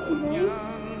masaya ka na, Inay.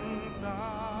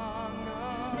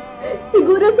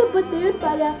 Siguro sapat na yun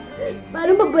para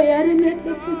mabayaran lahat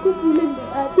ng pagkukulang ng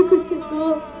ate ko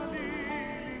sa'yo.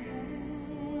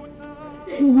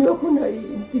 Hindi ako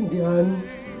naiintindihan.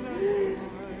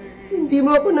 Hindi mo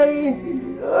ako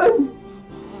naiintindihan.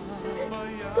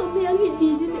 Kami ang hindi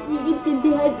nyo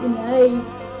naiintindihan, Inay.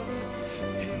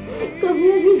 Kami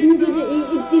ang hindi nyo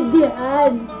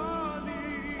naiintindihan.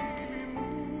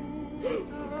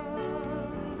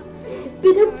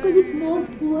 Pinagpalit mo ang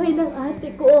buhay ng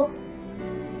ate ko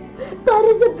para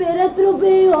sa pera,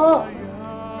 Tropeo.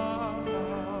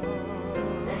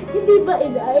 Hindi ba,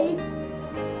 Inay?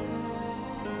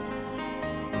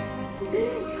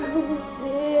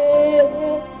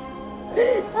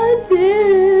 Ate!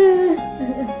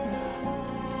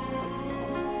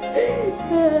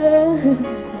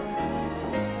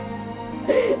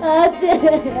 Ate!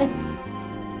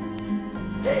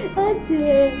 Ate! Ate!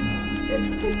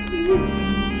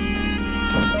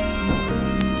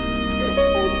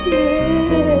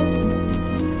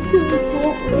 Subo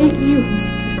ko iyo.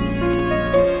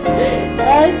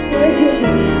 Ate!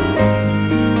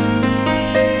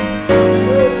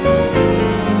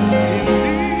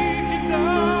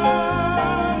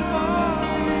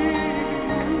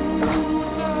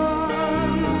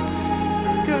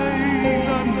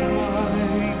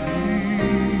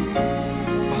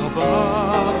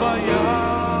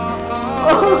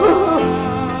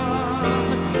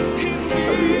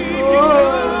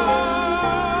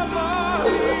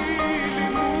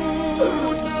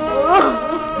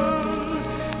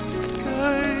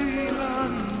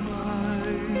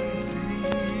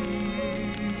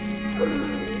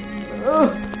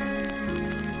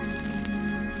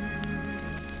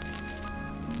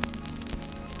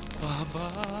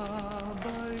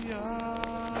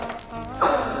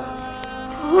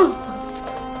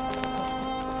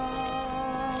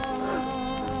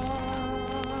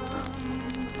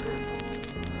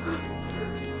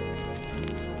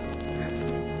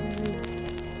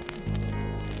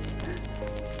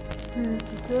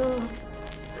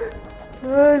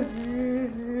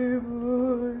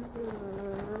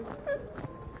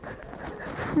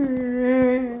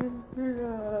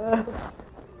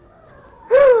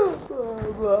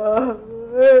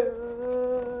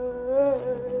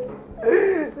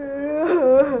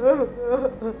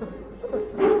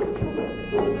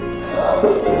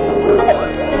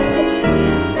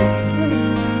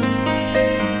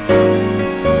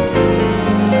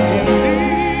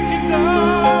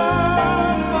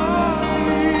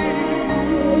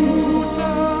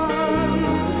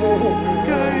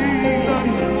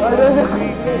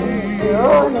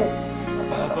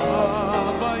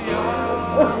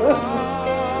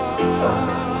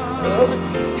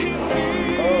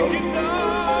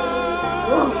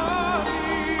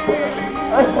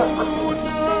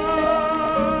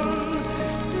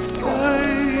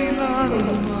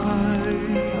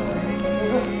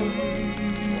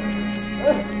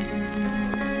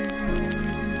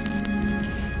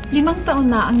 Limang taon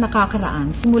na ang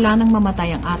nakakaraan simula nang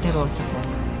mamatay ang Ate Rosa ko.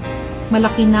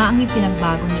 Malaki na ang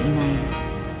ipinagbago ni Inay.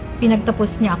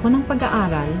 Pinagtapos niya ako ng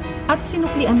pag-aaral at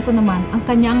sinuklian ko naman ang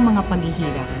kanyang mga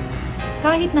paghihirap.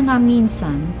 Kahit na nga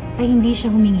minsan ay hindi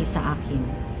siya humingi sa akin.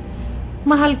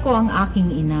 Mahal ko ang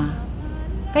aking ina.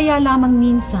 Kaya lamang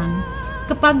minsan,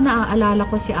 kapag naaalala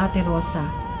ko si Ate Rosa,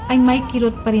 ay may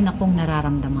kirot pa rin akong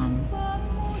nararamdaman.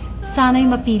 Sana'y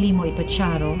mapili mo ito,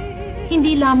 Charo,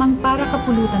 hindi lamang para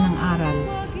kapulutan ng aral,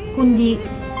 kundi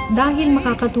dahil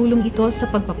makakatulong ito sa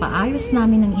pagpapaayos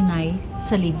namin ng inay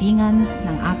sa libingan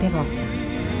ng Ate Rosa.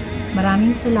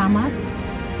 Maraming salamat,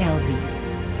 LV.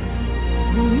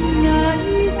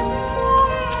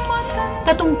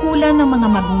 Katungkulan ng mga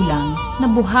magulang na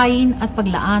buhayin at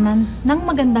paglaanan ng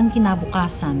magandang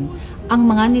kinabukasan ang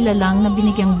mga nilalang na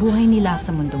binigyang buhay nila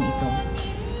sa mundong ito.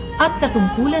 At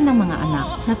katungkulan ng mga anak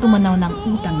na tumanaw ng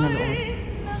utang na loob.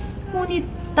 Ngunit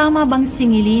tama bang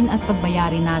singilin at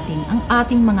pagbayarin natin ang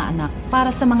ating mga anak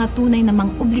para sa mga tunay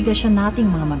namang obligasyon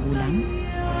nating mga magulang?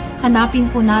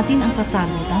 Hanapin po natin ang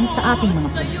kasagutan sa ating mga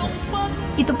puso.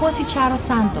 Ito po si Charo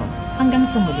Santos. Hanggang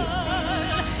sa muli.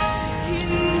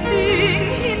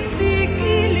 Hindi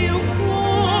giliw ko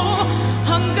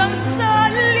hanggang sa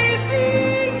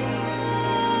libingan.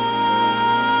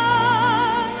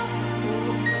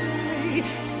 Okay,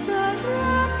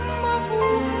 sarap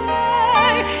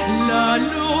mabuhay,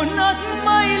 lalo na't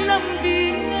may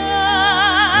lambingan.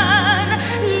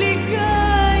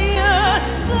 Ligaya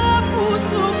sa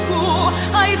puso ko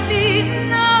ay di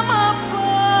na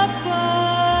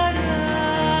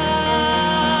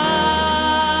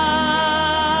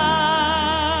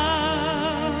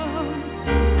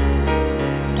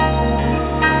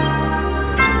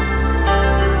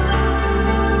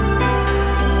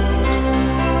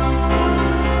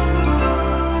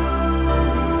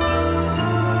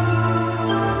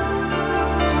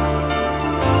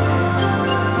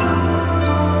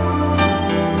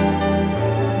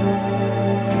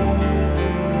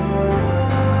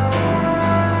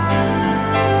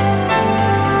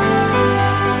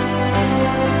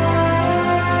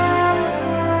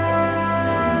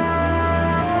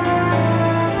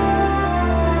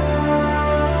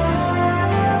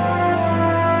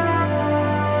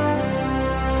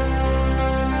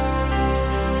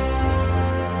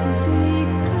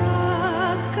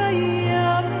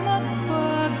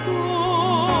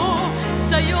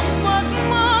sa'yong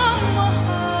pagmamahal.